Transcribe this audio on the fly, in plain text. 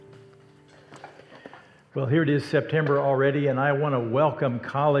Well, here it is, September already, and I want to welcome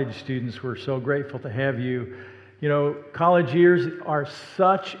college students. We're so grateful to have you. You know, college years are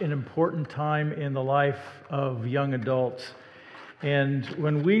such an important time in the life of young adults. And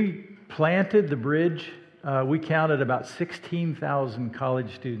when we planted the bridge, we counted about 16,000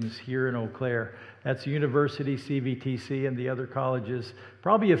 college students here in Eau Claire. That's university, CVTC, and the other colleges.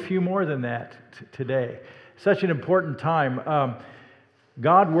 Probably a few more than that today. Such an important time.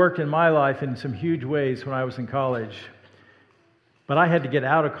 God worked in my life in some huge ways when I was in college. But I had to get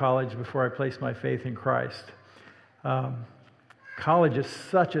out of college before I placed my faith in Christ. College is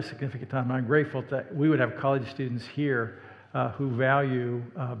such a significant time. I'm grateful that we would have college students here who value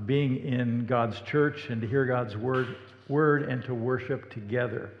being in God's church and to hear God's word and to worship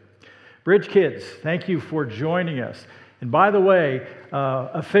together. Bridge Kids, thank you for joining us. And by the way,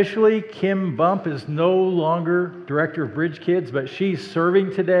 officially, Kim Bump is no longer director of Bridge Kids, but she's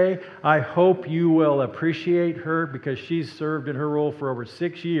serving today. I hope you will appreciate her because she's served in her role for over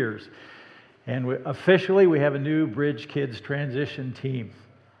 6 years. And officially, we have a new Bridge Kids transition team.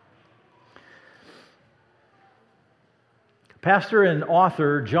 Pastor and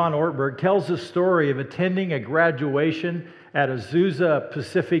author John Ortberg tells the story of attending a graduation at Azusa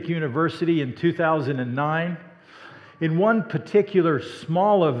Pacific University in 2009. In one particular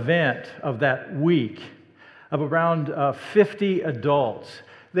small event of that week, of around 50 adults,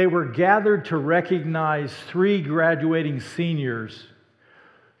 they were gathered to recognize 3 graduating seniors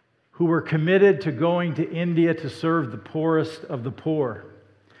who were committed to going to India to serve the poorest of the poor.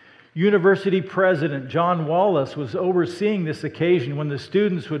 University President John Wallace was overseeing this occasion when the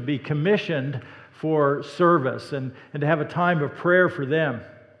students would be commissioned for service and to have a time of prayer for them.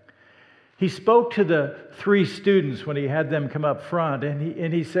 He spoke to the 3 students when he had them come up front,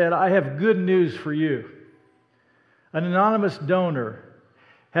 and he said, "I have good news for you. An anonymous donor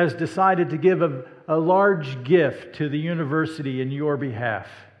has decided to give a large gift to the university in your behalf."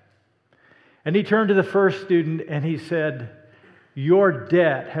 And he turned to the first student and he said, "Your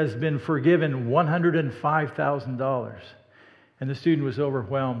debt has been forgiven $105,000. And the student was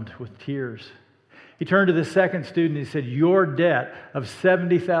overwhelmed with tears. He turned to the second student and he said, "Your debt of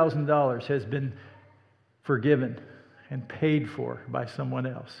 $70,000 has been forgiven and paid for by someone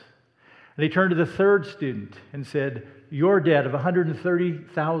else." And he turned to the third student and said, "Your debt of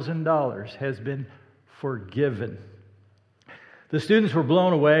 $130,000 has been forgiven." The students were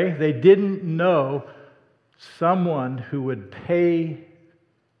blown away. They didn't know someone who would pay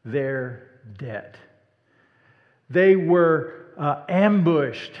their debt. They were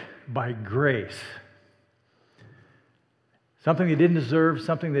ambushed by grace. Something they didn't deserve,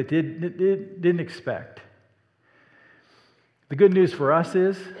 something they didn't expect. The good news for us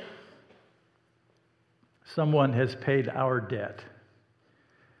is someone has paid our debt.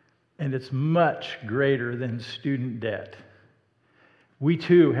 And it's much greater than student debt. We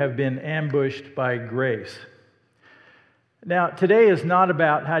too have been ambushed by grace. Now, today is not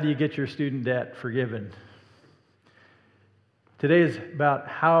about how do you get your student debt forgiven. Today is about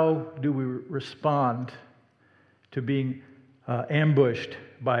how do we respond to being ambushed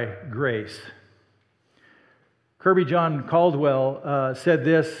by grace. Kirby John Caldwell said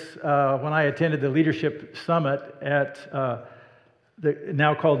this when I attended the Leadership Summit at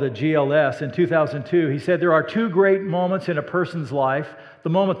now called the GLS in 2002. He said, "There are 2 great moments in a person's life: the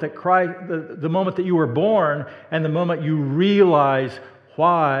moment that you were born, and the moment you realize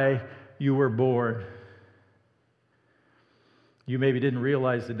why you were born." You maybe didn't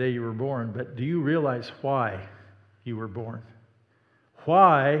realize the day you were born, but do you realize why you were born?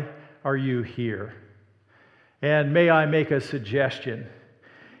 Why are you here? And may I make a suggestion?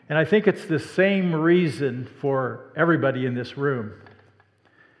 And I think it's the same reason for everybody in this room.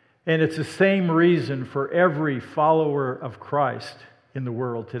 And it's the same reason for every follower of Christ in the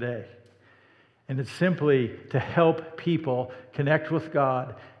world today. And it's simply to help people connect with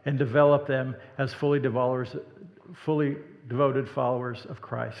God and develop them as fully devoted followers of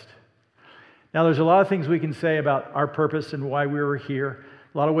Christ. Now, there's a lot of things we can say about our purpose and why we were here,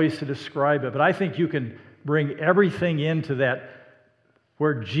 a lot of ways to describe it, but I think you can bring everything into that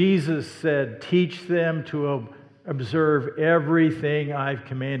where Jesus said, "Teach them to observe everything I've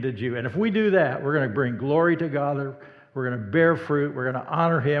commanded you." And if we do that, we're going to bring glory to God, we're going to bear fruit, we're going to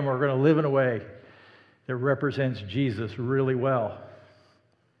honor Him, we're going to live in a way that represents Jesus really well.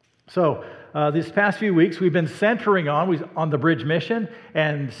 So, these past few weeks, we've been centering on the Bridge mission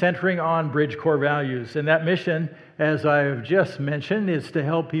and centering on Bridge core values. And that mission, as I've just mentioned, is to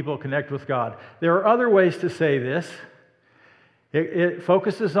help people connect with God. There are other ways to say this. It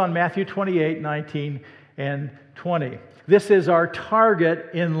focuses on Matthew 28, 19, and 20. this is our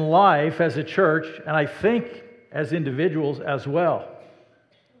target in life as a church, and I think as individuals as well.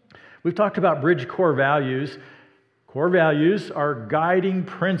 We've talked about Bridge core values. Core values are guiding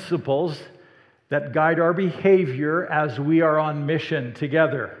principles that guide our behavior as we are on mission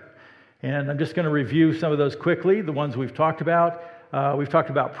together. And I'm just going to review some of those quickly, the ones we've talked about. We've talked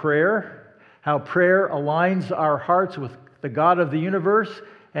about prayer, how prayer aligns our hearts with the God of the universe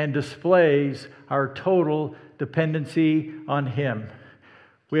and displays our total dependency on Him.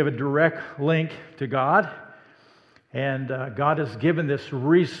 We have a direct link to God, and God has given this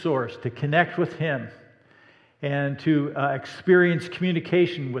resource to connect with Him and to experience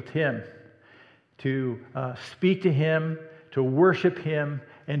communication with Him, to speak to Him, to worship Him,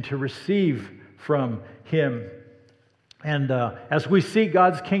 and to receive from Him. And as we seek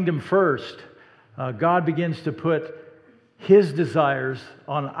God's kingdom first, God begins to put His desires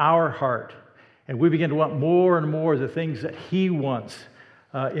on our heart. And we begin to want more and more of the things that He wants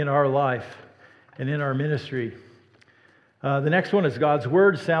in our life and in our ministry. The next one is God's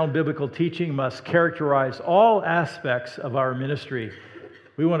Word. Sound biblical teaching must characterize all aspects of our ministry.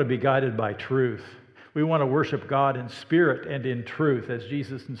 We want to be guided by truth. We want to worship God in spirit and in truth, as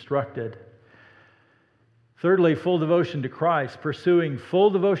Jesus instructed. Thirdly, full devotion to Christ. Pursuing full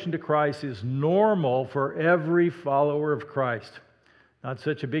devotion to Christ is normal for every follower of Christ. Not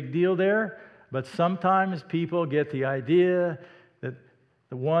such a big deal there, but sometimes people get the idea that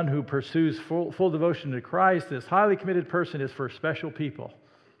the one who pursues full devotion to Christ, this highly committed person, is for special people.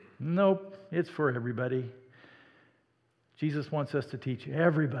 Nope, it's for everybody. Jesus wants us to teach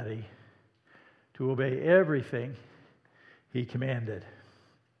everybody to obey everything He commanded.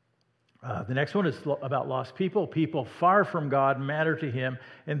 The next one is about lost people. People far from God matter to Him,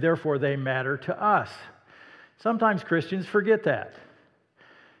 and therefore they matter to us. Sometimes Christians forget that.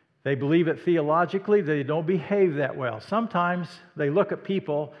 They believe it theologically, they don't behave that well. Sometimes they look at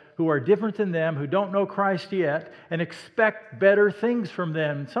people who are different than them, who don't know Christ yet, and expect better things from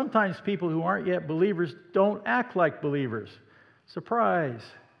them. Sometimes people who aren't yet believers don't act like believers. Surprise.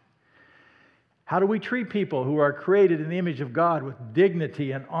 How do we treat people who are created in the image of God with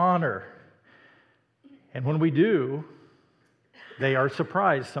dignity and honor? And when we do, they are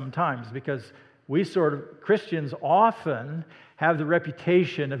surprised sometimes, because Christians often have the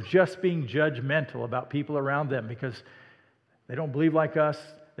reputation of just being judgmental about people around them because they don't believe like us,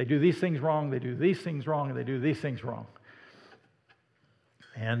 they do these things wrong, they do these things wrong, and they do these things wrong.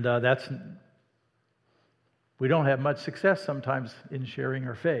 And we don't have much success sometimes in sharing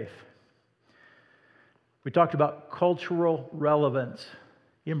our faith. We talked about cultural relevance.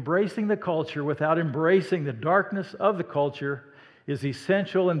 Embracing the culture without embracing the darkness of the culture is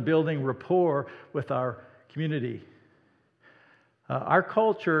essential in building rapport with our community. Our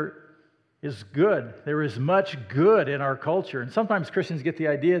culture is good. There is much good in our culture. And sometimes Christians get the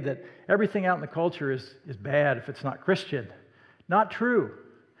idea that everything out in the culture is bad if it's not Christian. Not true.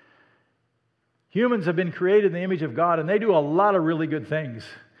 Humans have been created in the image of God, and they do a lot of really good things.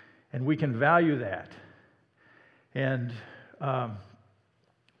 And we can value that. And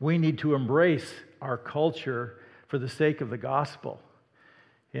we need to embrace our culture for the sake of the gospel.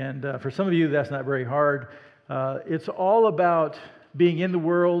 And for some of you, that's not very hard. It's all about being in the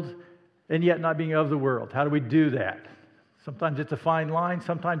world and yet not being of the world. How do we do that? Sometimes it's a fine line,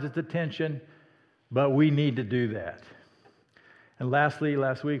 sometimes it's a tension, but we need to do that. And lastly,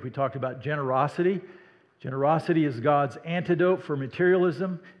 last week we talked about generosity. Generosity is God's antidote for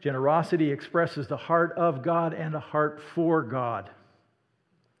materialism. Generosity expresses the heart of God and a heart for God.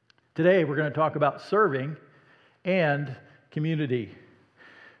 Today we're going to talk about serving and community.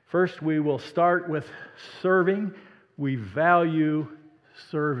 First, we will start with serving. We value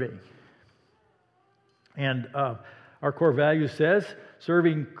serving. And our core value says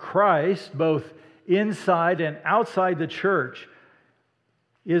serving Christ both inside and outside the church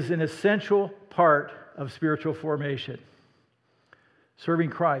is an essential part of spiritual formation. Serving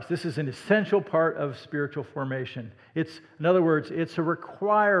Christ. This is an essential part of spiritual formation. In other words, it's a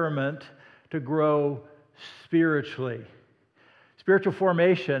requirement to grow spiritually. Spiritual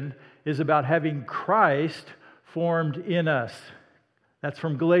formation is about having Christ formed in us. That's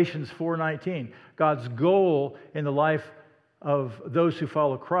from Galatians 4:19. God's goal in the life of those who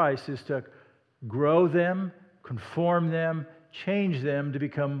follow Christ is to grow them, conform them, change them to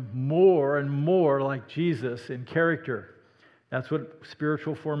become more and more like Jesus in character. That's what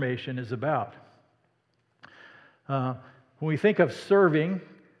spiritual formation is about. When we think of serving,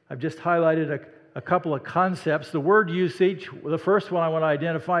 I've just highlighted a couple of concepts. The word usage, the first one I want to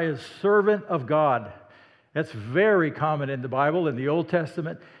identify is servant of God. That's very common in the Bible, in the Old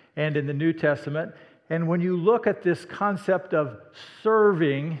Testament and in the New Testament. And when you look at this concept of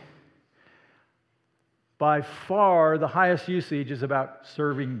serving, by far the highest usage is about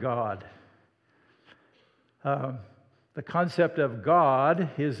serving God. The concept of God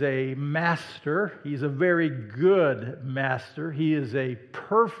is a master. He's a very good master. He is a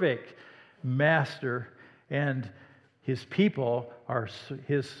perfect master, and his people are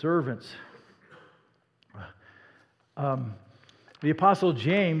his servants. The Apostle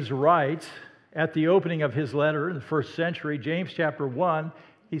James writes at the opening of his letter in the first century, James chapter 1,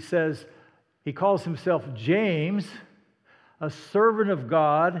 he calls himself James, a servant of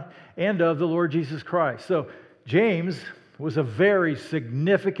God and of the Lord Jesus Christ. So James was a very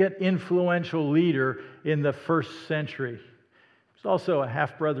significant, influential leader in the first century. He's also a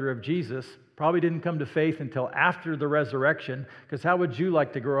half-brother of Jesus. Probably didn't come to faith until after the resurrection, because how would you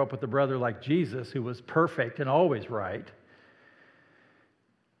like to grow up with a brother like Jesus who was perfect and always right?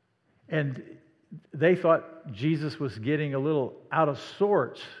 And they thought Jesus was getting a little out of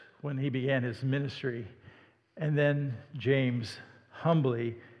sorts when he began his ministry. And then James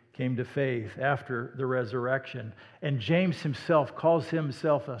humbly came to faith after the resurrection. And James himself calls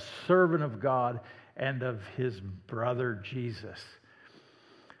himself a servant of God and of his brother Jesus.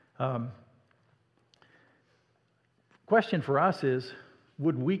 Question for us is,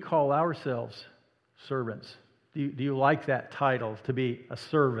 would we call ourselves servants? Do you like that title, to be a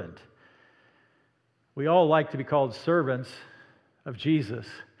servant? We all like to be called servants of Jesus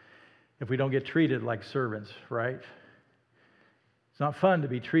if we don't get treated like servants, right? It's not fun to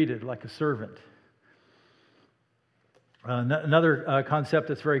be treated like a servant. Another concept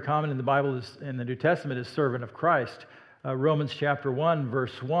that's very common in the Bible in the New Testament is servant of Christ. Romans chapter 1,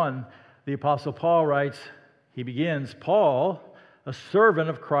 verse 1, the Apostle Paul writes, he begins, Paul, a servant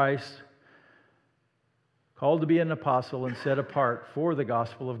of Christ, called to be an apostle and set apart for the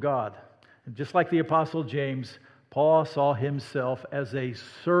gospel of God. And just like the Apostle James, Paul saw himself as a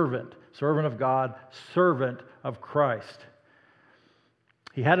servant of God, servant of Christ.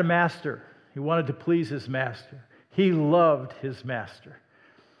 He had a master. He wanted to please his master. He loved his master.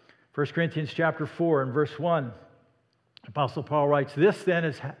 1 Corinthians chapter 4 and verse 1, Apostle Paul writes, this then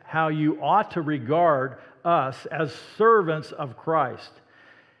is how you ought to regard us as servants of Christ,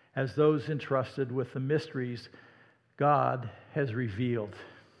 as those entrusted with the mysteries God has revealed.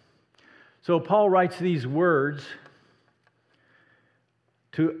 So Paul writes these words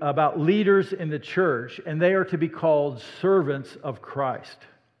about leaders in the church, and they are to be called servants of Christ.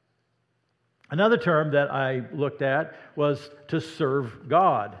 Another term that I looked at was to serve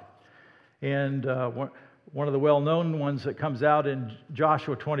God. And one of the well-known ones that comes out in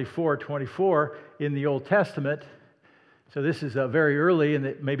Joshua 24:24 in the Old Testament. So this is very early in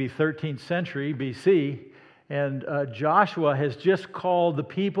the maybe 13th century BC. And Joshua has just called the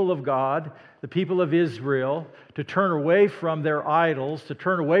people of God, the people of Israel, to turn away from their idols, to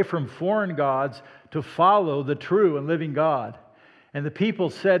turn away from foreign gods, to follow the true and living God. And the people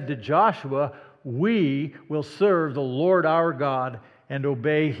said to Joshua, we will serve the Lord our God and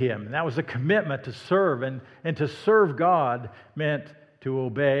obey Him. And that was a commitment to serve. And to serve God meant to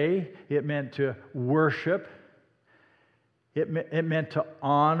obey. It meant to worship. It meant to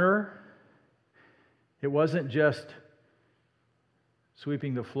honor. It wasn't just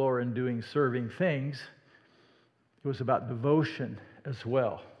sweeping the floor and doing serving things. It was about devotion as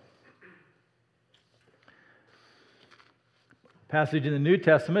well. Passage in the New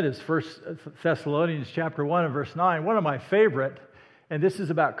Testament is 1 Thessalonians chapter 1 and verse 9, one of my favorite, and this is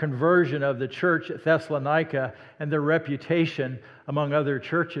about conversion of the church at Thessalonica and their reputation among other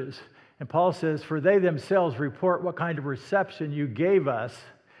churches. And Paul says, for they themselves report what kind of reception you gave us.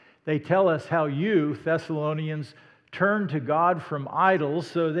 They tell us how you, Thessalonians, turned to God from idols.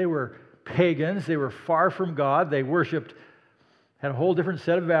 So they were pagans. They were far from God. They worshipped, had a whole different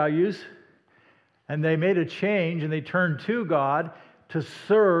set of values. And they made a change and they turned to God to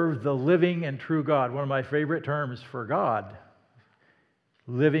serve the living and true God. One of my favorite terms for God.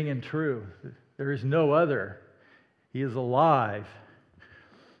 Living and true. There is no other. He is alive.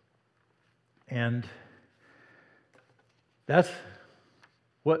 And that's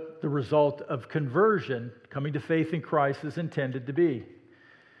what the result of conversion, coming to faith in Christ, is intended to be.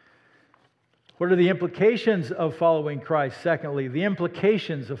 What are the implications of following Christ? Secondly, the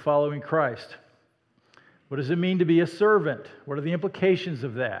implications of following Christ. What does it mean to be a servant? What are the implications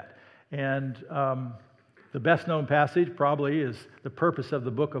of that? And the best known passage probably is the purpose of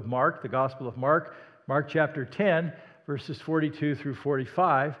the book of Mark, the Gospel of Mark, Mark chapter 10, verses 42 through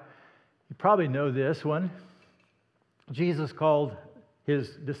 45. You probably know this one. Jesus called His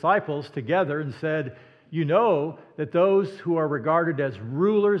disciples together and said, You know that those who are regarded as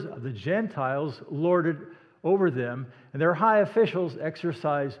rulers of the Gentiles lord it over them, and their high officials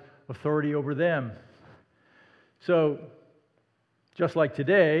exercise authority over them. So, just like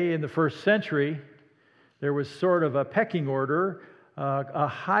today, in the first century, there was sort of a pecking order, a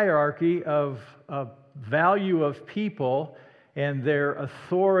hierarchy of value of people and their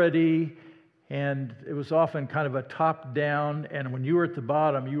authority, and it was often kind of a top-down, and when you were at the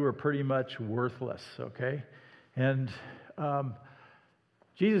bottom, you were pretty much worthless, okay? And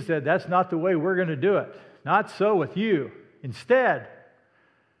Jesus said, that's not the way we're going to do it. Not so with you. Instead,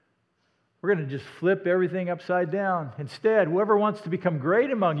 we're going to just flip everything upside down. Instead, whoever wants to become great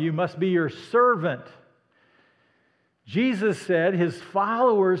among you must be your servant. Jesus said his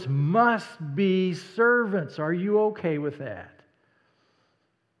followers must be servants. Are you okay with that?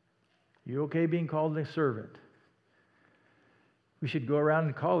 You okay being called a servant? We should go around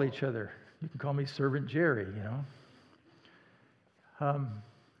and call each other. You can call me Servant Jerry,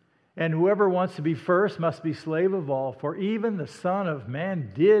 And whoever wants to be first must be slave of all, for even the Son of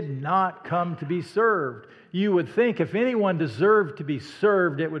Man did not come to be served. You would think if anyone deserved to be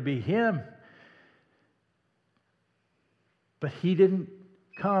served, it would be him. But he didn't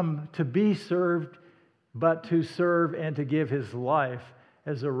come to be served, but to serve and to give his life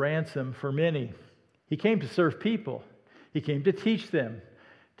as a ransom for many. He came to serve people. He came to teach them,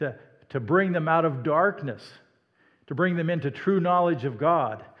 to bring them out of darkness, to bring them into true knowledge of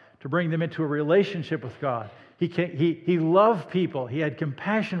God, to bring them into a relationship with God. He loved people. He had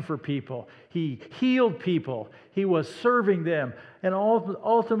compassion for people. He healed people. He was serving them. And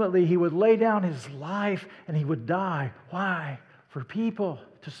ultimately, he would lay down his life and he would die. Why? For people,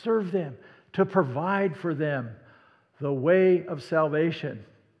 to serve them, to provide for them the way of salvation.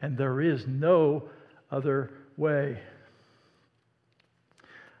 And there is no other way.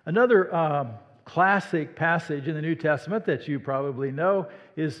 Another classic passage in the New Testament that you probably know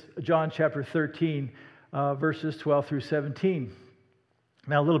is John chapter 13, verses 12 through 17.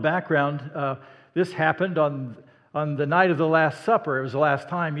 Now, a little background. This happened on the night of the Last Supper. It was the last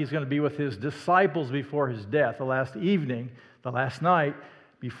time he's going to be with his disciples before his death, the last evening, the last night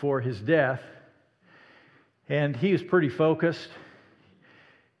before his death. And he was pretty focused.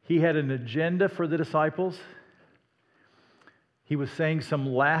 He had an agenda for the disciples. He was saying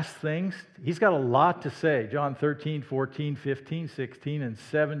some last things. He's got a lot to say. John 13, 14, 15, 16, and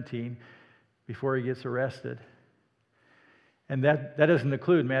 17 before he gets arrested. And that doesn't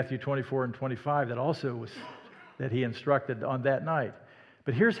include Matthew 24 and 25 that he instructed on that night.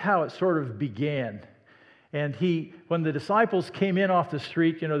 But here's how it sort of began. And when the disciples came in off the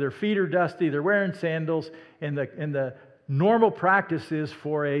street, their feet are dusty, they're wearing sandals, and the normal practice is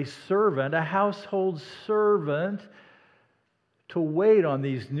for a servant, a household servant, to wait on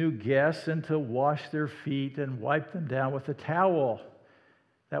these new guests and to wash their feet and wipe them down with a towel.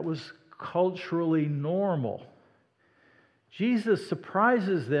 That was culturally normal. Jesus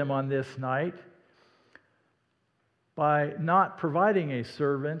surprises them on this night by not providing a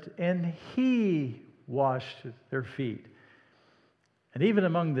servant, and he washed their feet. And even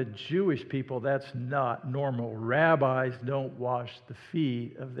among the Jewish people, that's not normal. Rabbis don't wash the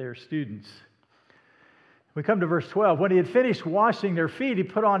feet of their students. We come to verse 12. When he had finished washing their feet, he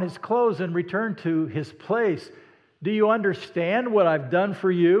put on his clothes and returned to his place. Do you understand what I've done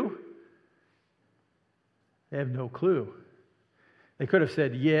for you? They have no clue. They could have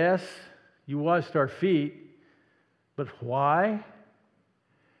said, yes, you washed our feet, but why?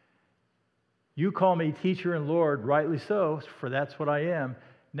 You call me teacher and Lord, rightly so, for that's what I am.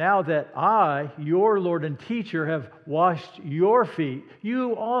 Now that I, your Lord and teacher, have washed your feet,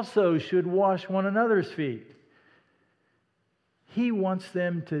 you also should wash one another's feet. He wants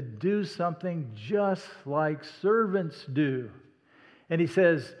them to do something just like servants do. And he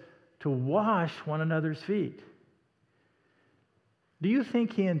says, to wash one another's feet. Do you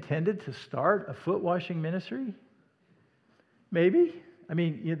think he intended to start a foot washing ministry? Maybe. I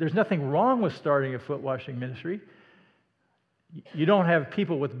mean, there's nothing wrong with starting a foot washing ministry. You don't have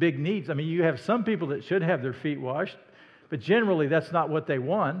people with big needs. I mean, you have some people that should have their feet washed, but generally that's not what they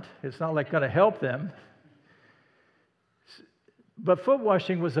want. It's not like going to help them. But foot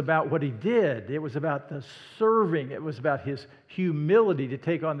washing was about what he did. It was about the serving. It was about his humility to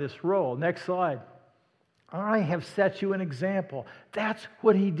take on this role. Next slide. I have set you an example. That's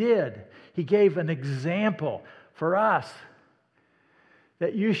what he did. He gave an example for us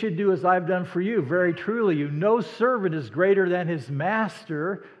that you should do as I've done for you. Very truly, no servant is greater than his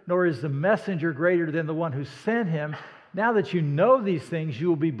master, nor is the messenger greater than the one who sent him. Now that you know these things, you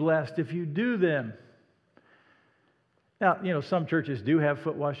will be blessed if you do them. Now, some churches do have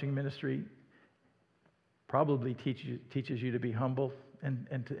foot washing ministry. probably teaches you to be humble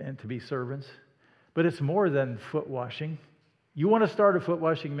and to be servants. But it's more than foot washing. You want to start a foot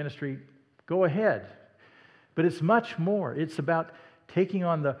washing ministry, go ahead. But it's much more. It's about taking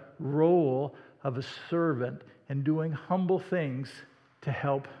on the role of a servant and doing humble things to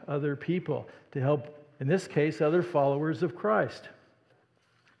help other people, to help, in this case, other followers of Christ.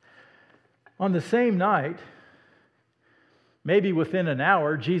 On the same night, maybe within an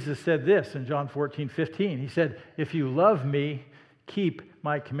hour, Jesus said this in John 14:15. He said, "If you love me, keep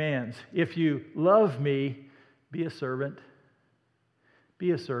my commands. If you love me, be a servant."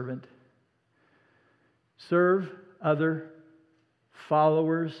 Be a servant. Serve other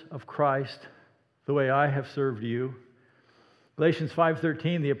followers of Christ the way I have served you. Galatians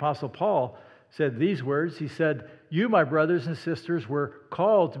 5:13, the Apostle Paul said these words. He said, "You, my brothers and sisters, were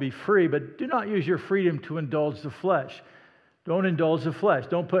called to be free, but do not use your freedom to indulge the flesh." Don't indulge the flesh.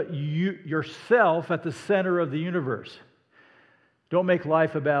 Don't put yourself at the center of the universe. Don't make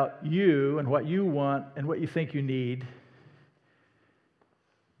life about you and what you want and what you think you need.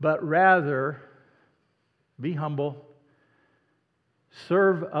 But rather, be humble.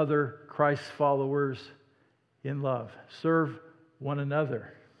 Serve other Christ followers in love. Serve one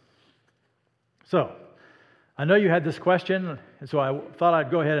another. So, I know you had this question, and so I thought I'd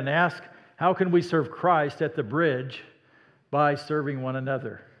go ahead and ask, how can we serve Christ at the bridge? By serving one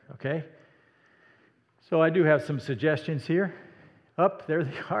another, okay? So I do have some suggestions here. Up, there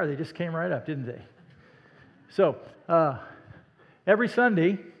they are. They just came right up, didn't they? So, every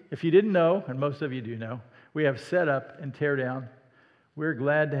Sunday, if you didn't know, and most of you do know, we have set up and tear down. We're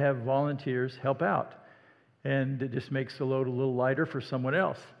glad to have volunteers help out. And it just makes the load a little lighter for someone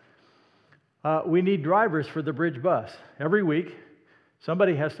else. We need drivers for the bridge bus. Every week,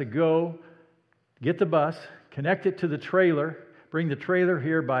 somebody has to go get the bus, connect it to the trailer, bring the trailer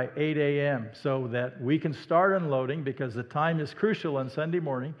here by 8 a.m. so that we can start unloading, because the time is crucial on Sunday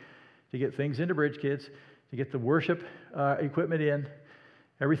morning to get things into Bridge Kids, to get the worship equipment in,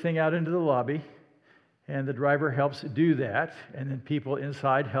 everything out into the lobby, and the driver helps do that, and then people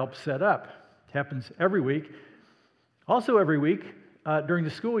inside help set up. It happens every week. Also every week, during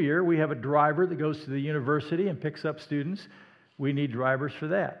the school year, we have a driver that goes to the university and picks up students. We need drivers for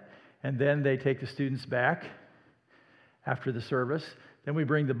that. And then they take the students back after the service. Then we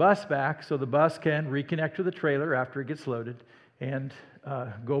bring the bus back so the bus can reconnect to the trailer after it gets loaded and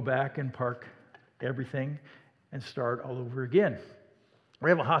go back and park everything and start all over again.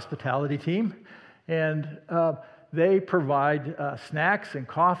 We have a hospitality team, and they provide snacks and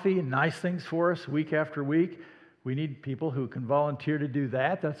coffee and nice things for us week after week. We need people who can volunteer to do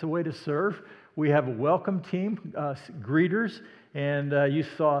that. That's a way to serve. We have a welcome team, greeters, and you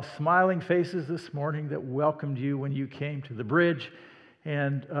saw smiling faces this morning that welcomed you when you came to the bridge.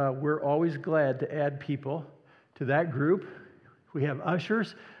 And we're always glad to add people to that group. We have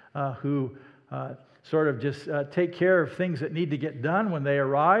ushers who sort of just take care of things that need to get done when they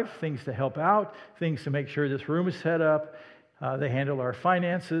arrive, things to help out, things to make sure this room is set up. They handle our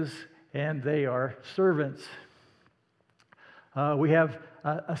finances, and they are servants. We have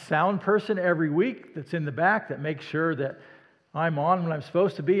a sound person every week that's in the back that makes sure that I'm on when I'm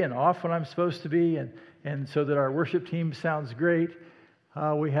supposed to be and off when I'm supposed to be, and so that our worship team sounds great.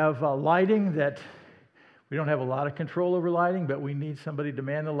 We have lighting that we don't have a lot of control over lighting, but we need somebody to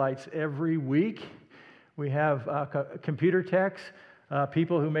man the lights every week. We have computer techs,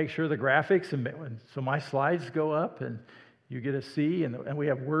 people who make sure the graphics, and so my slides go up and you get to see, and we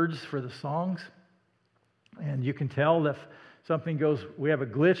have words for the songs. And you can tell if something goes, we have a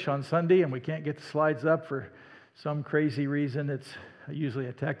glitch on Sunday and we can't get the slides up for some crazy reason. It's usually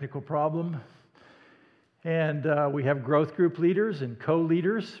a technical problem. And we have growth group leaders and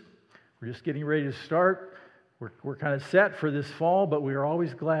co-leaders. We're just getting ready to start. We're kind of set for this fall, but we are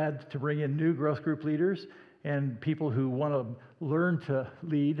always glad to bring in new growth group leaders and people who want to learn to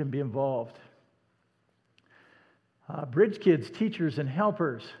lead and be involved. Bridge Kids, teachers, and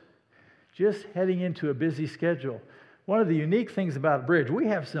helpers, just heading into a busy schedule. One of the unique things about Bridge, we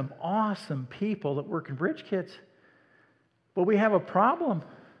have some awesome people that work in Bridge Kids, but we have a problem.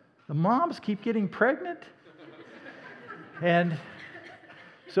 The moms keep getting pregnant. And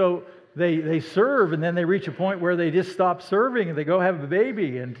so they serve, and then they reach a point where they just stop serving, and they go have a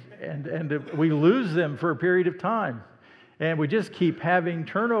baby, and we lose them for a period of time. And we just keep having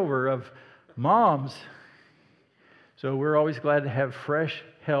turnover of moms. So we're always glad to have fresh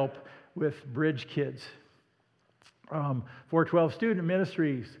help with Bridge Kids. 412 Student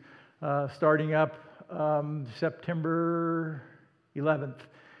Ministries, starting up September 11th.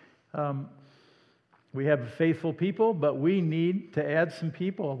 We have faithful people, but we need to add some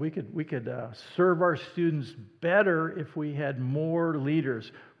people. We could serve our students better if we had more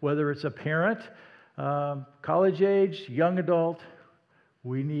leaders, whether it's a parent, college age, young adult.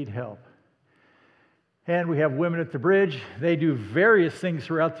 We need help. And we have Women at the Bridge. They do various things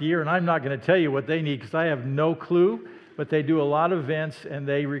throughout the year, and I'm not going to tell you what they need because I have no clue, but they do a lot of events and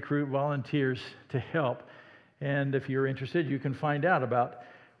they recruit volunteers to help. And if you're interested, you can find out about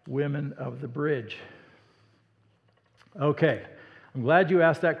Women of the Bridge. Okay, I'm glad you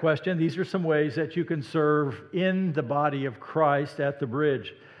asked that question. These are some ways that you can serve in the body of Christ at the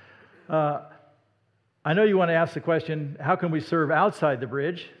Bridge. I know you want to ask the question, how can we serve outside the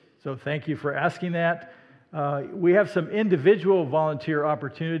Bridge? So thank you for asking that. We have some individual volunteer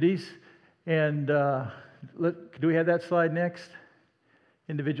opportunities. And do we have that slide next?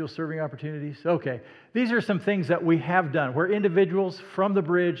 Individual serving opportunities. Okay. These are some things that we have done where individuals from the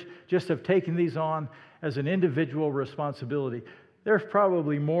Bridge just have taken these on as an individual responsibility. There's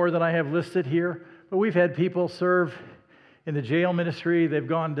probably more than I have listed here, but we've had people serve in the jail ministry. They've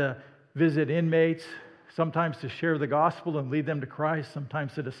gone to visit inmates, sometimes to share the gospel and lead them to Christ,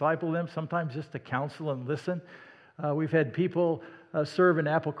 sometimes to disciple them, sometimes just to counsel and listen. We've had people serve in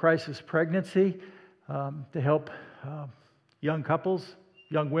Apple Crisis Pregnancy to help young couples,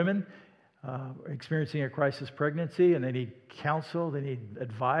 young women experiencing a crisis pregnancy, and they need counsel, they need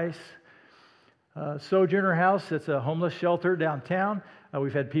advice. Sojourner House, it's a homeless shelter downtown.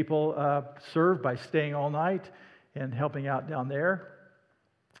 We've had people serve by staying all night and helping out down there.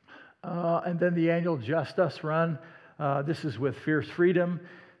 And then the annual Just Us Run. This is with Fierce Freedom.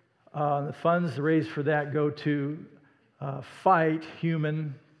 The funds raised for that go to fight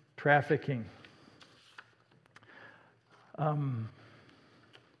human trafficking.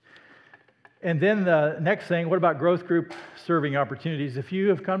 And then the next thing, what about growth group serving opportunities? If you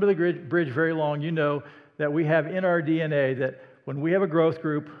have come to the Bridge very long, you know that we have in our DNA that when we have a growth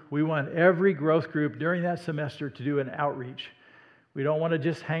group, we want every growth group during that semester to do an outreach. We don't want to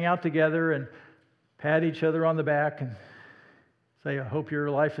just hang out together and pat each other on the back and say, I hope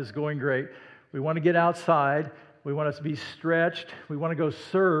your life is going great. We want to get outside. We want to be stretched. We want to go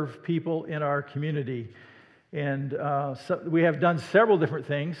serve people in our community. And so we have done several different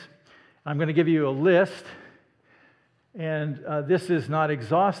things. I'm going to give you a list. And this is not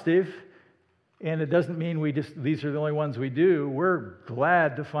exhaustive. And it doesn't mean these are the only ones we do. We're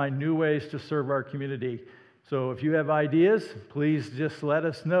glad to find new ways to serve our community. So if you have ideas, please just let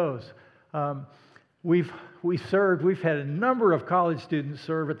us know. We've had a number of college students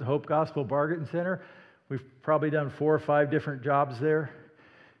serve at the Hope Gospel Bargain Center. We've probably done 4 or 5 different jobs there.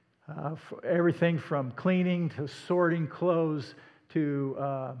 Everything from cleaning to sorting clothes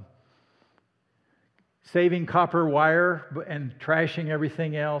to saving copper wire and trashing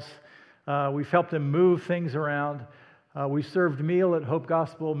everything else. We've helped them move things around. We served meal at Hope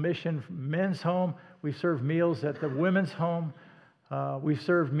Gospel Mission Men's Home. We've served meals at the Women's Home. We've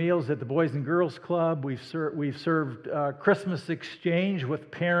served meals at the Boys and Girls Club. We've served Christmas exchange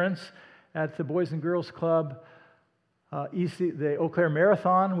with parents at the Boys and Girls Club. The Eau Claire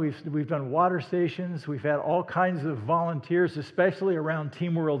Marathon, we've done water stations. We've had all kinds of volunteers, especially around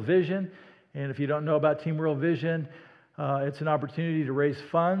Team World Vision. And if you don't know about Team World Vision, it's an opportunity to raise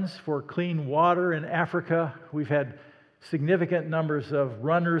funds for clean water in Africa. We've had significant numbers of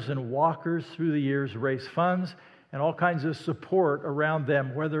runners and walkers through the years raise funds and all kinds of support around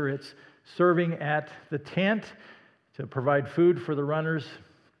them, whether it's serving at the tent to provide food for the runners.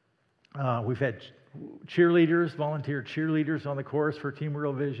 We've had cheerleaders, volunteer cheerleaders on the course for Team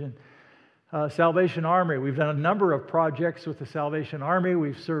World Vision. Salvation Army, we've done a number of projects with the Salvation Army.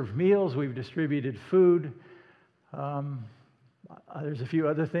 We've served meals, we've distributed food. There's a few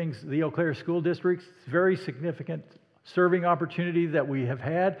other things. The Eau Claire School District, very significant serving opportunity that we have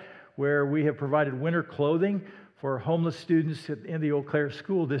had where we have provided winter clothing for homeless students in the Eau Claire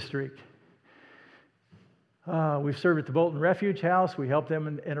School District. We've served at the Bolton Refuge House. We helped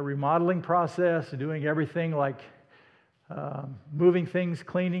them in a remodeling process, doing everything like moving things,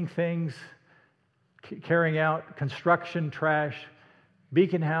 cleaning things, carrying out construction, trash.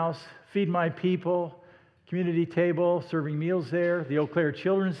 Beacon House, Feed My People, Community Table, serving meals there. The Eau Claire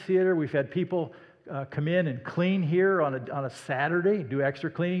Children's Theater, we've had people come in and clean here on a Saturday, do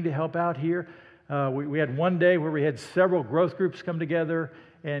extra cleaning to help out here. We had one day where we had several growth groups come together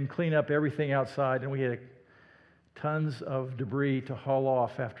and clean up everything outside, and we had tons of debris to haul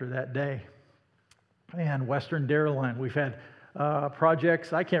off after that day. And Western Dairyland, we've had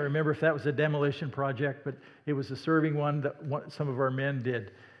projects. I can't remember if that was a demolition project, but it was a serving one that some of our men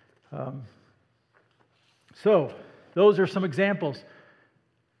did. So those are some examples.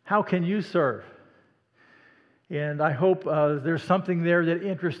 How can you serve? And I hope there's something there that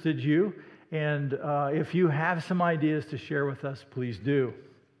interested you. And if you have some ideas to share with us, please do.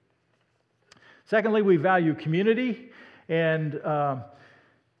 Secondly, we value community. And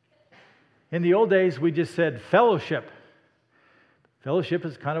in the old days, we just said fellowship. Fellowship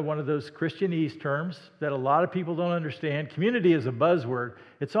is kind of one of those Christianese terms that a lot of people don't understand. Community is a buzzword.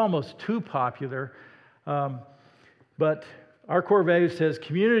 It's almost too popular. But our core value says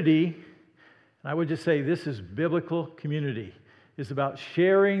community, and I would just say this is biblical community, is about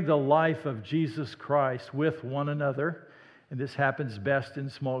sharing the life of Jesus Christ with one another. And this happens best in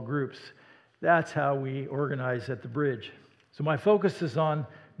small groups. That's how we organize at the Bridge. So my focus is on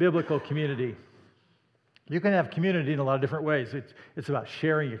biblical community. You can have community in a lot of different ways. It's about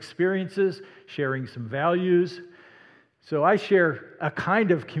sharing experiences, sharing some values. So I share a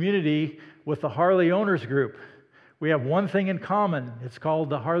kind of community with the Harley Owners Group. We have one thing in common. It's called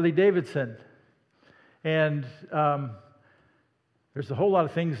the Harley Davidson. And there's a whole lot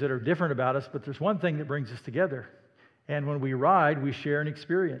of things that are different about us, but there's one thing that brings us together. And when we ride, we share an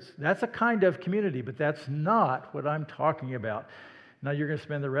experience. That's a kind of community, but that's not what I'm talking about. Now you're going to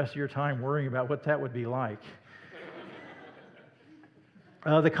spend the rest of your time worrying about what that would be like.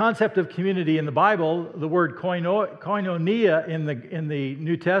 The concept of community in the Bible, the word koinonia in the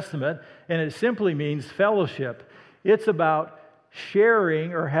New Testament, and it simply means fellowship. It's about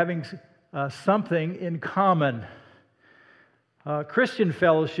sharing or having something in common. Christian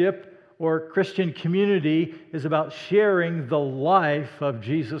fellowship or Christian community is about sharing the life of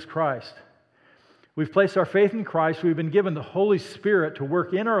Jesus Christ. We've placed our faith in Christ. We've been given the Holy Spirit to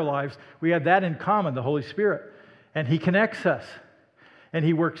work in our lives. We have that in common, the Holy Spirit. And He connects us. And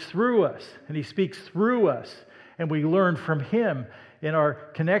He works through us. And He speaks through us. And we learn from Him in our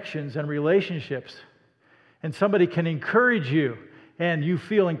connections and relationships. And somebody can encourage you. And you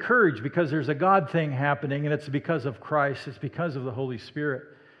feel encouraged because there's a God thing happening. And it's because of Christ. It's because of the Holy Spirit.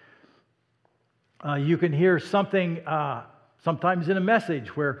 You can hear something sometimes in a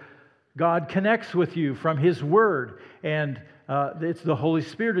message where God connects with you from His Word, and it's the Holy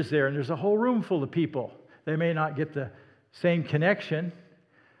Spirit is there, and there's a whole room full of people. They may not get the same connection,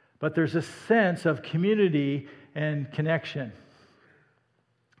 but there's a sense of community and connection.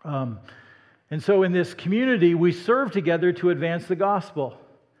 And so in this community, we serve together to advance the gospel.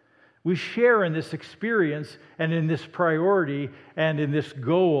 We share in this experience and in this priority and in this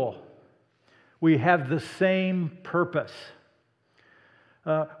goal. We have the same purpose.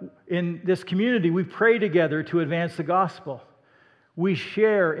 In this community, we pray together to advance the gospel. We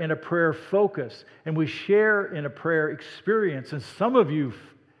share in a prayer focus, and we share in a prayer experience. And some of you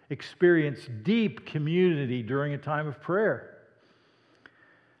experience deep community during a time of prayer.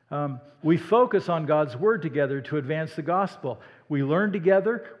 We focus on God's Word together to advance the gospel. We learn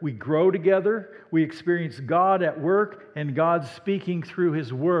together, we grow together, we experience God at work and God speaking through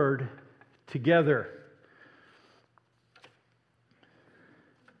His Word together.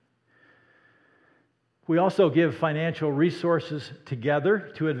 We also give financial resources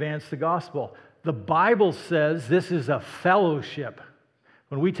together to advance the gospel. The Bible says this is a fellowship.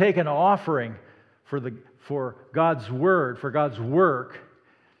 When we take an offering for God's Word, for God's work,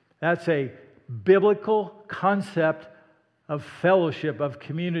 that's a biblical concept of fellowship, of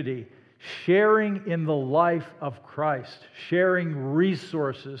community, sharing in the life of Christ, sharing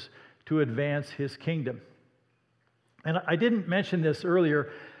resources to advance His kingdom. And I didn't mention this earlier,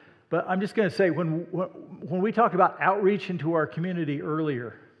 but I'm just going to say, when we talked about outreach into our community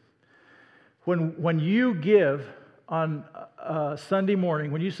earlier, when you give on Sunday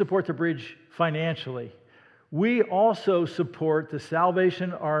morning, when you support the Bridge financially, we also support the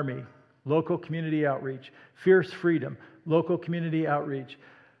Salvation Army, local community outreach, Fierce Freedom, local community outreach,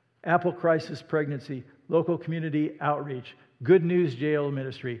 Apple Crisis Pregnancy, local community outreach, Good News Jail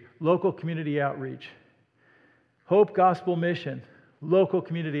Ministry, local community outreach, Hope Gospel Mission, local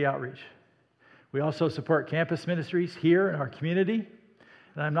community outreach. We also support campus ministries here in our community.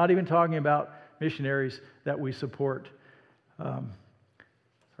 And I'm not even talking about missionaries that we support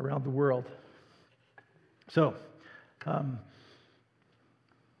around the world. So,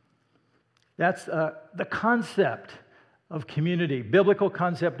 that's the concept of community, biblical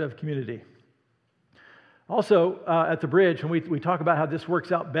concept of community. Also, at the Bridge, when we talk about how this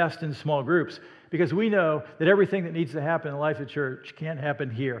works out best in small groups, because we know that everything that needs to happen in the life of the church can't happen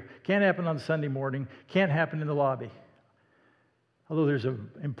here, can't happen on Sunday morning, can't happen in the lobby. Although there's an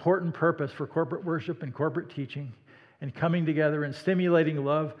important purpose for corporate worship and corporate teaching and coming together and stimulating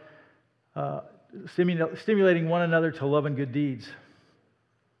love, stimulating one another to love and good deeds.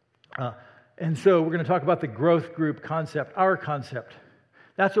 And so we're going to talk about the growth group concept, our concept.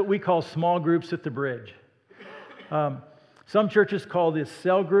 That's what we call small groups at the Bridge. Some churches call this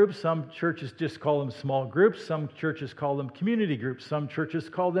cell groups. Some churches just call them small groups. Some churches call them community groups. Some churches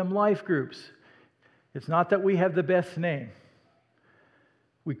call them life groups. It's not that we have the best name.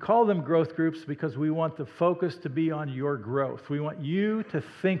 We call them growth groups because we want the focus to be on your growth. We want you to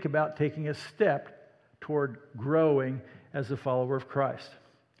think about taking a step toward growing as a follower of Christ.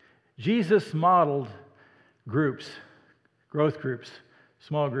 Jesus modeled groups, growth groups,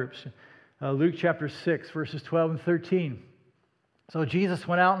 small groups. Luke chapter 6, verses 12 and 13. So Jesus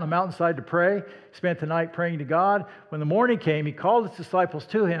went out on the mountainside to pray, spent the night praying to God. When the morning came, he called his disciples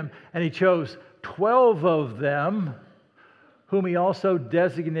to him, and he chose 12 of them, whom he also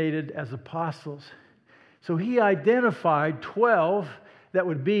designated as apostles. So he identified 12 that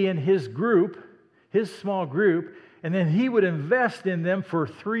would be in his group, his small group, and then he would invest in them for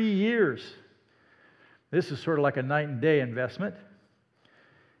 3 years. This is sort of like a night and day investment.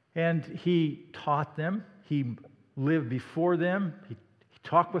 And he taught them. He lived before them. He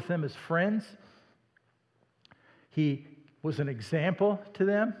talked with them as friends. He was an example to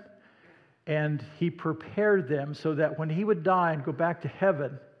them. And he prepared them so that when he would die and go back to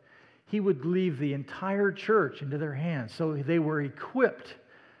heaven, he would leave the entire church into their hands. So they were equipped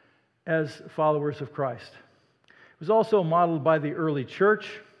as followers of Christ. It was also modeled by the early church.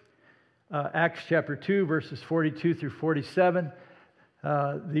 Acts chapter 2, verses 42 through 47.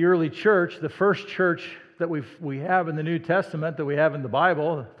 The early church, the first church that we have in the New Testament, that we have in the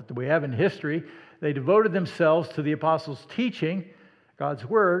Bible, that we have in history, they devoted themselves to the apostles' teaching, God's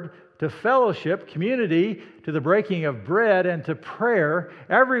Word, to fellowship, community, to the breaking of bread, and to prayer.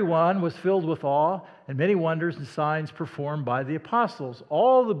 Everyone was filled with awe, and many wonders and signs performed by the apostles.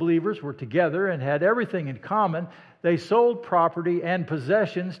 All the believers were together and had everything in common. They sold property and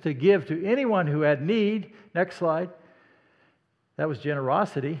possessions to give to anyone who had need. Next slide. That was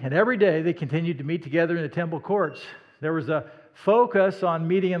generosity. And every day they continued to meet together in the temple courts. There was a focus on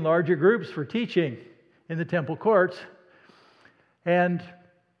meeting in larger groups for teaching in the temple courts. And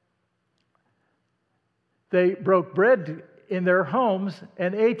they broke bread in their homes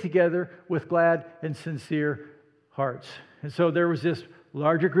and ate together with glad and sincere hearts. And so there was this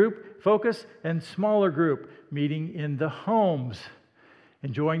larger group focus and smaller group meeting in the homes,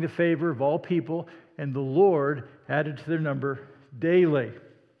 enjoying the favor of all people, and the Lord added to their number daily.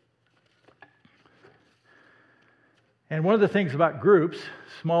 And one of the things about groups,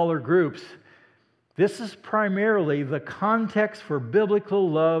 smaller groups, this is primarily the context for biblical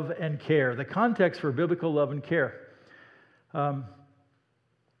love and care. The context for biblical love and care. Are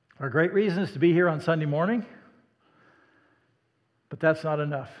great reasons to be here on Sunday morning, but that's not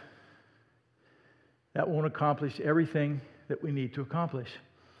enough. That won't accomplish everything that we need to accomplish.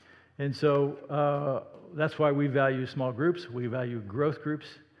 And so that's why we value small groups. We value growth groups.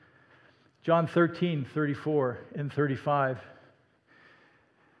 John 13, 34 and 35.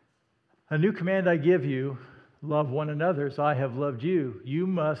 A new command I give you, love one another as I have loved you. You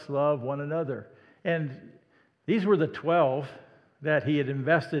must love one another. And these were the 12 that he had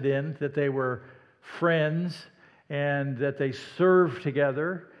invested in, that they were friends and that they served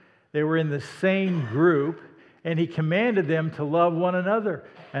together. They were in the same group, and he commanded them to love one another.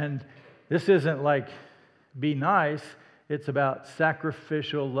 And this isn't like be nice. It's about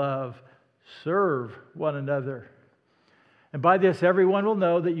sacrificial love. Serve one another. And by this, everyone will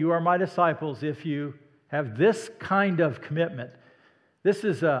know that you are my disciples if you have this kind of commitment. This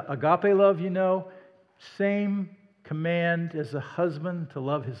is agape love, you know. Same command as a husband to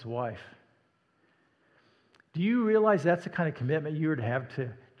love his wife. Do you realize that's the kind of commitment you were to have to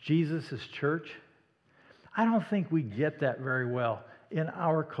Jesus' church? I don't think we get that very well in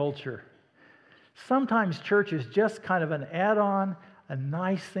our culture. Sometimes church is just kind of an add-on, a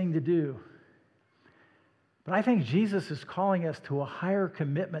nice thing to do. But I think Jesus is calling us to a higher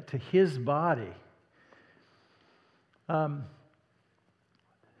commitment to his body.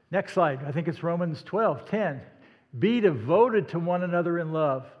 Next slide. I think it's Romans 12:10. Be devoted to one another in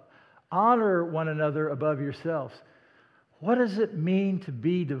love. Honor one another above yourselves. What does it mean to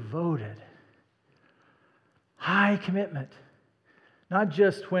be devoted? High commitment. Not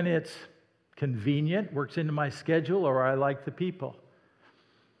just when it's convenient, works into my schedule, or I like the people.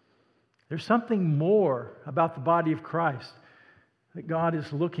 There's something more about the body of Christ that God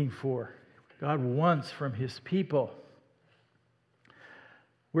is looking for, God wants from his people.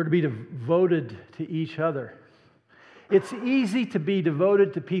 We're to be devoted to each other. It's easy to be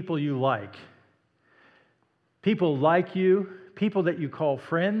devoted to people you like. People like you, people that you call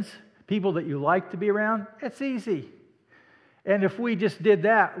friends, people that you like to be around. It's easy. And if we just did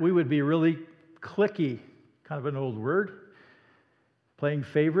that, we would be really cliquey, kind of an old word, playing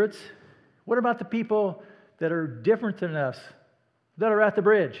favorites. What about the people that are different than us that are at the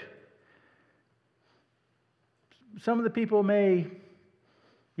bridge. Some of the people may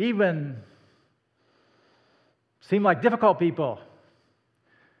even seem like difficult people.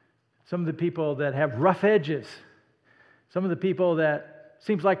 Some of the people that have rough edges. Some of the people that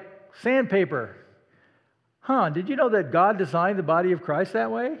seems like sandpaper. Did you know that God designed the body of Christ that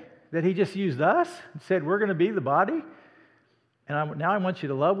way? That He just used us and said, we're going to be the body? And now I want you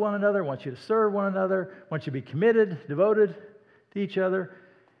to love one another, I want you to serve one another, I want you to be committed, devoted to each other.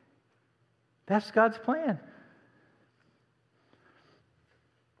 That's God's plan.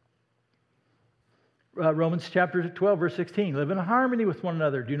 Romans chapter 12, verse 16. Live in harmony with one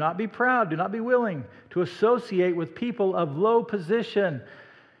another. Do not be proud. Do not be willing to associate with people of low position.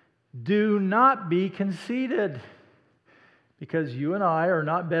 Do not be conceited, because you and I are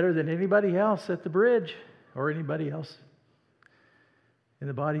not better than anybody else at the bridge or anybody else in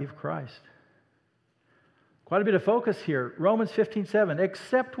the body of Christ. Quite a bit of focus here. Romans 15:7.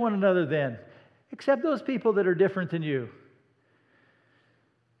 Accept one another then. Accept those people that are different than you,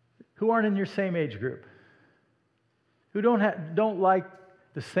 who aren't in your same age group, who don't like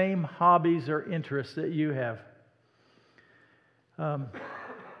the same hobbies or interests that you have.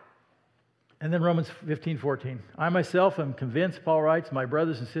 And then Romans 15:14. I myself am convinced, Paul writes, my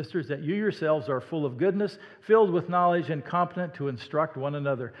brothers and sisters, that you yourselves are full of goodness, filled with knowledge, and competent to instruct one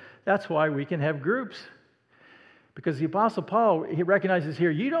another. That's why we can have groups. Because the Apostle Paul, he recognizes here,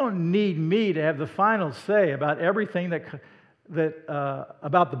 you don't need me to have the final say about everything about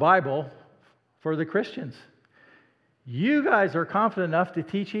the Bible for the Christians. You guys are confident enough to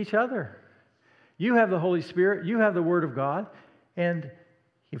teach each other. You have the Holy Spirit, you have the Word of God, and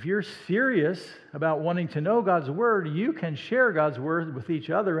if you're serious about wanting to know God's Word, you can share God's Word with each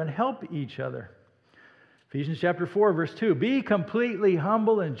other and help each other. Ephesians chapter 4, verse 2. Be completely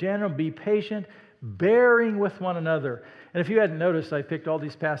humble and gentle, be patient, bearing with one another. And if you hadn't noticed, I picked all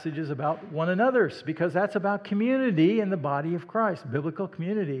these passages about one another's, because that's about community in the body of Christ, biblical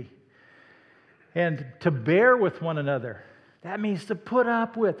community. And to bear with one another, that means to put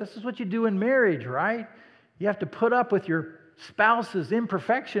up with. This is what you do in marriage, right? You have to put up with your spouse's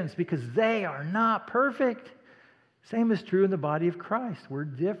imperfections because they are not perfect. Same is true in the body of Christ. We're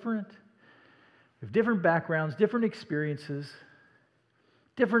different. We have different backgrounds, different experiences,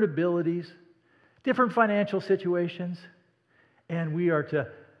 different abilities, different financial situations, and we are to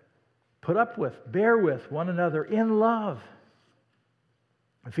put up with, bear with one another in love.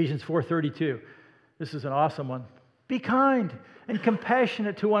 Ephesians 4:32. This is an awesome one. Be kind and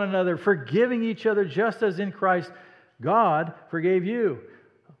compassionate to one another, forgiving each other just as in Christ God forgave you.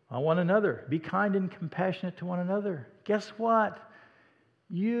 On one another. Be kind and compassionate to one another. Guess what?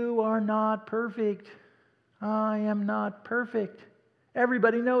 You are not perfect. I am not perfect.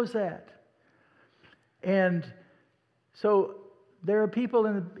 Everybody knows that. And so there are people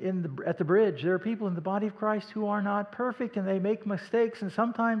at the bridge, there are people in the body of Christ who are not perfect, and they make mistakes, and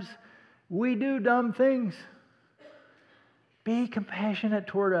sometimes we do dumb things. Be compassionate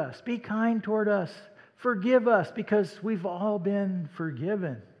toward us. Be kind toward us. Forgive us, because we've all been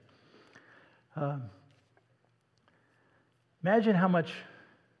forgiven. Imagine what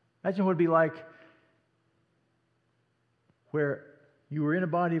it'd be like where you were in a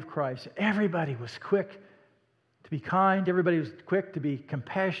body of Christ. Everybody was quick to be kind. Everybody was quick to be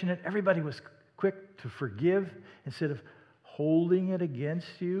compassionate. Everybody was quick to forgive instead of holding it against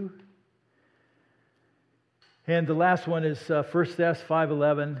you. And the last one is 1 Thess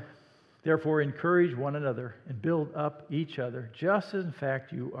 5:11. Therefore, encourage one another and build up each other, just as in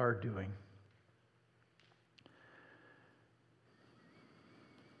fact you are doing.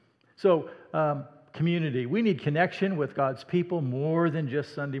 So, community. We need connection with God's people more than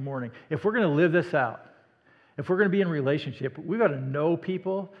just Sunday morning. If we're going to live this out, if we're going to be in relationship, we've got to know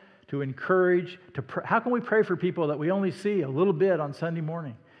people, to encourage, to pray. How can we pray for people that we only see a little bit on Sunday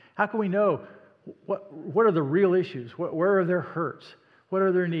morning? How can we know what are the real issues? Where are their hurts? What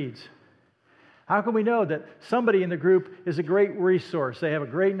are their needs? How can we know that somebody in the group is a great resource? They have a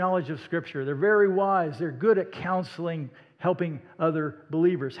great knowledge of Scripture. They're very wise. They're good at counseling, helping other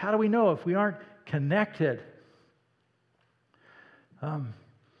believers. How do we know if we aren't connected?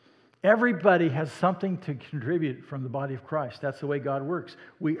 Everybody has something to contribute from the body of Christ. That's the way God works.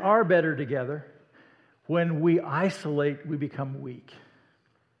 We are better together. When we isolate, we become weak.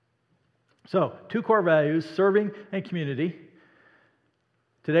 So, 2 core values, serving and community.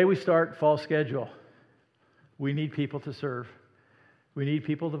 Today we start fall schedule. We need people to serve. We need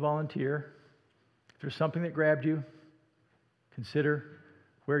people to volunteer. If there's something that grabbed you, consider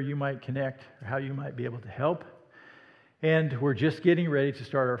where you might connect or how you might be able to help. And we're just getting ready to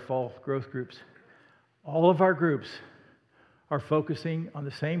start our fall growth groups. All of our groups are focusing on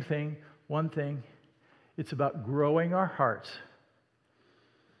the same thing, one thing. It's about growing our hearts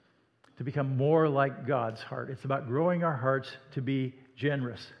to become more like God's heart. It's about growing our hearts to be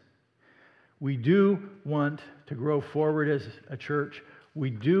generous. We do want to grow forward as a church. We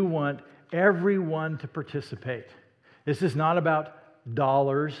do want everyone to participate. This is not about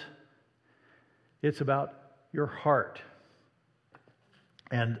dollars. It's about your heart.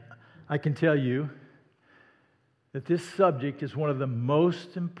 And I can tell you that this subject is one of the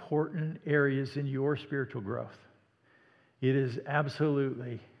most important areas in your spiritual growth. It is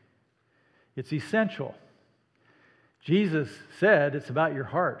absolutely, it's essential. Jesus said it's about your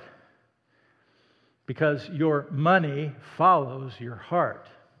heart because your money follows your heart.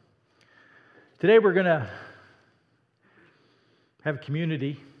 Today we're going to have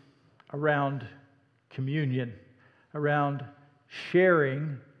community around communion, around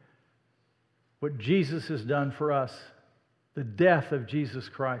sharing what Jesus has done for us, the death of Jesus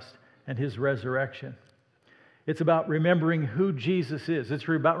Christ and His resurrection. It's about remembering who Jesus is. It's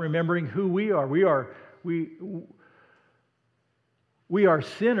about remembering who we are. We are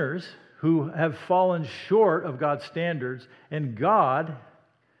sinners who have fallen short of God's standards, and God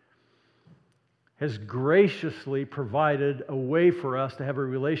has graciously provided a way for us to have a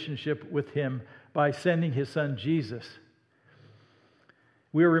relationship with Him by sending His Son Jesus.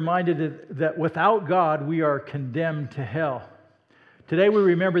 We are reminded that without God, we are condemned to hell. Today we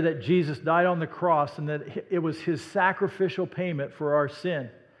remember that Jesus died on the cross and that it was His sacrificial payment for our sin.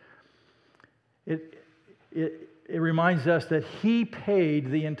 It reminds us that He paid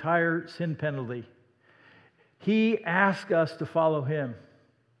the entire sin penalty. He asked us to follow Him.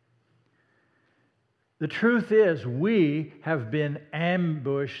 The truth is, we have been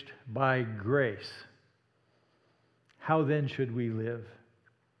ambushed by grace. How then should we live?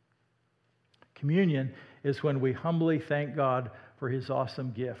 Communion is when we humbly thank God for His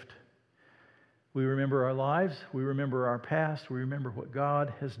awesome gift. We remember our lives, we remember our past, we remember what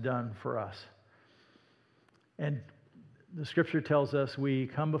God has done for us. And the Scripture tells us we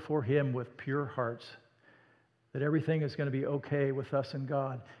come before Him with pure hearts, that everything is going to be okay with us and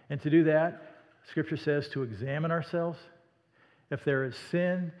God. And to do that, Scripture says to examine ourselves. If there is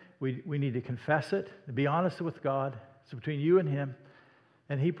sin, we need to confess it, to be honest with God. It's between you and Him.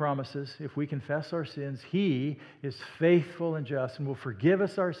 And He promises, if we confess our sins, He is faithful and just and will forgive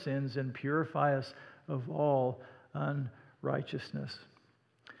us our sins and purify us of all unrighteousness.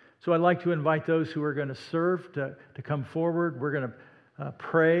 So I'd like to invite those who are going to serve to come forward. We're going to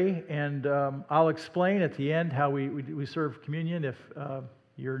pray, and I'll explain at the end how we serve communion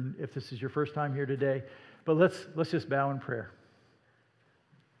if this is your first time here today. But let's just bow in prayer.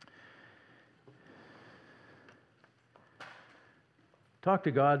 Talk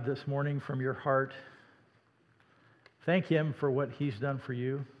to God this morning from your heart. Thank Him for what He's done for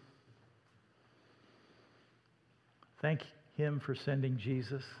you. Thank Him for sending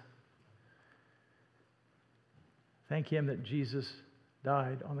Jesus. Thank Him that Jesus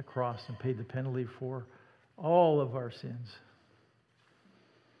died on the cross and paid the penalty for all of our sins.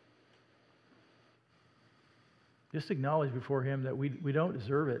 Just acknowledge before Him that we don't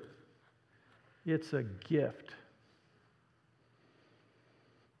deserve it. It's a gift.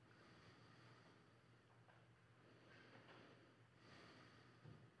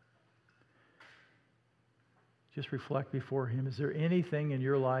 Just reflect before Him. Is there anything in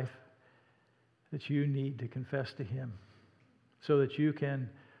your life that you need to confess to Him so that you can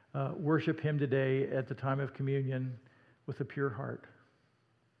worship Him today at the time of communion with a pure heart?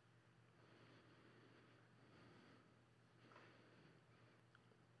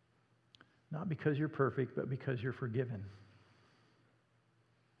 Not because you're perfect, but because you're forgiven.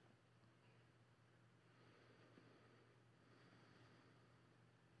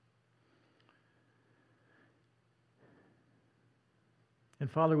 And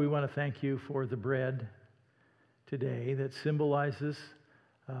Father, we want to thank You for the bread today that symbolizes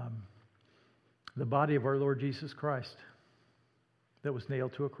the body of our Lord Jesus Christ that was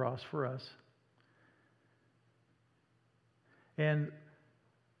nailed to a cross for us. And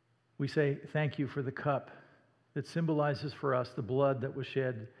we say thank You for the cup that symbolizes for us the blood that was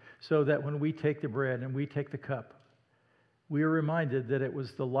shed, so that when we take the bread and we take the cup, we are reminded that it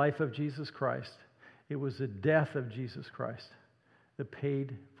was the life of Jesus Christ, it was the death of Jesus Christ that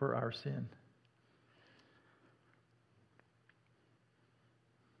paid for our sin.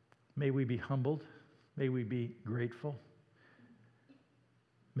 May we be humbled. May we be grateful.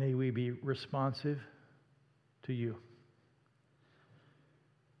 May we be responsive to You.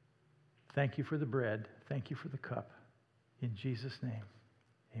 Thank You for the bread. Thank You for the cup. In Jesus' name,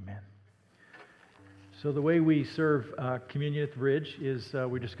 amen. So the way we serve communion at the Bridge is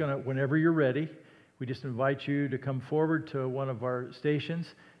we're just going to, whenever you're ready, we just invite you to come forward to one of our stations,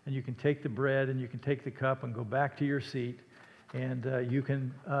 and you can take the bread and you can take the cup and go back to your seat, and you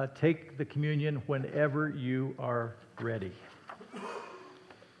can take the communion whenever you are ready.